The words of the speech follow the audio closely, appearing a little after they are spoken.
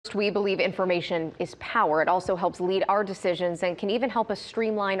We believe information is power. It also helps lead our decisions and can even help us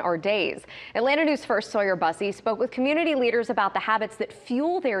streamline our days. Atlanta News First Sawyer Bussey spoke with community leaders about the habits that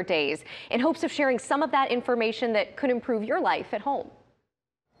fuel their days in hopes of sharing some of that information that could improve your life at home.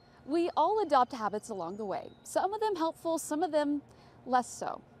 We all adopt habits along the way, some of them helpful, some of them less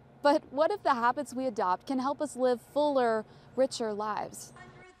so. But what if the habits we adopt can help us live fuller, richer lives?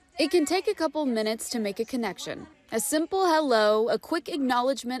 It can take a couple minutes to make a connection. A simple hello, a quick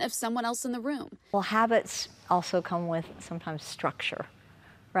acknowledgement of someone else in the room. Well, habits also come with sometimes structure,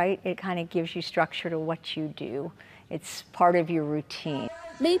 right? It kind of gives you structure to what you do. It's part of your routine.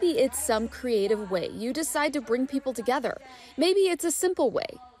 Maybe it's some creative way you decide to bring people together. Maybe it's a simple way.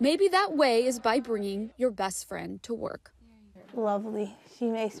 Maybe that way is by bringing your best friend to work. Lovely. She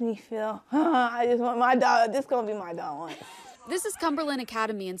makes me feel, I just want my dog. This is going to be my dog once. This is Cumberland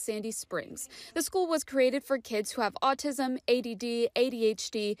Academy in Sandy Springs. The school was created for kids who have autism, ADD,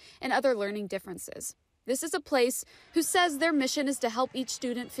 ADHD, and other learning differences. This is a place who says their mission is to help each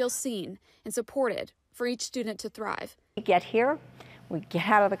student feel seen and supported, for each student to thrive. We get here, we get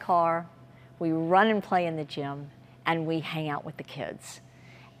out of the car, we run and play in the gym, and we hang out with the kids.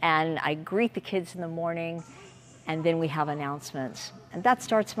 And I greet the kids in the morning, and then we have announcements. And that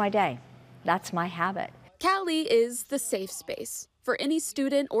starts my day. That's my habit. Callie is the safe space for any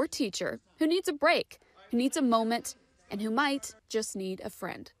student or teacher who needs a break, who needs a moment, and who might just need a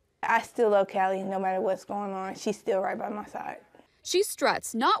friend. I still love Callie no matter what's going on. She's still right by my side. She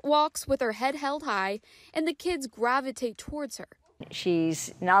struts, not walks, with her head held high, and the kids gravitate towards her.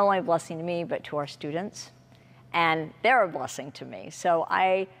 She's not only a blessing to me, but to our students, and they're a blessing to me. So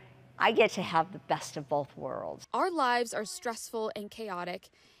I get to have the best of both worlds. Our lives are stressful and chaotic,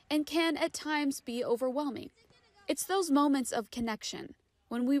 and can at times be overwhelming. It's those moments of connection,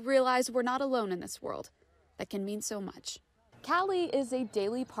 when we realize we're not alone in this world, that can mean so much. Callie is a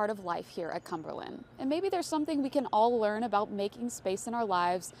daily part of life here at Cumberland, and maybe there's something we can all learn about making space in our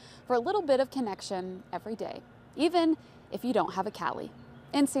lives for a little bit of connection every day, even if you don't have a Callie.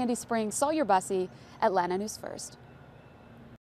 In Sandy Springs, Sawyer Bussey, Atlanta News First.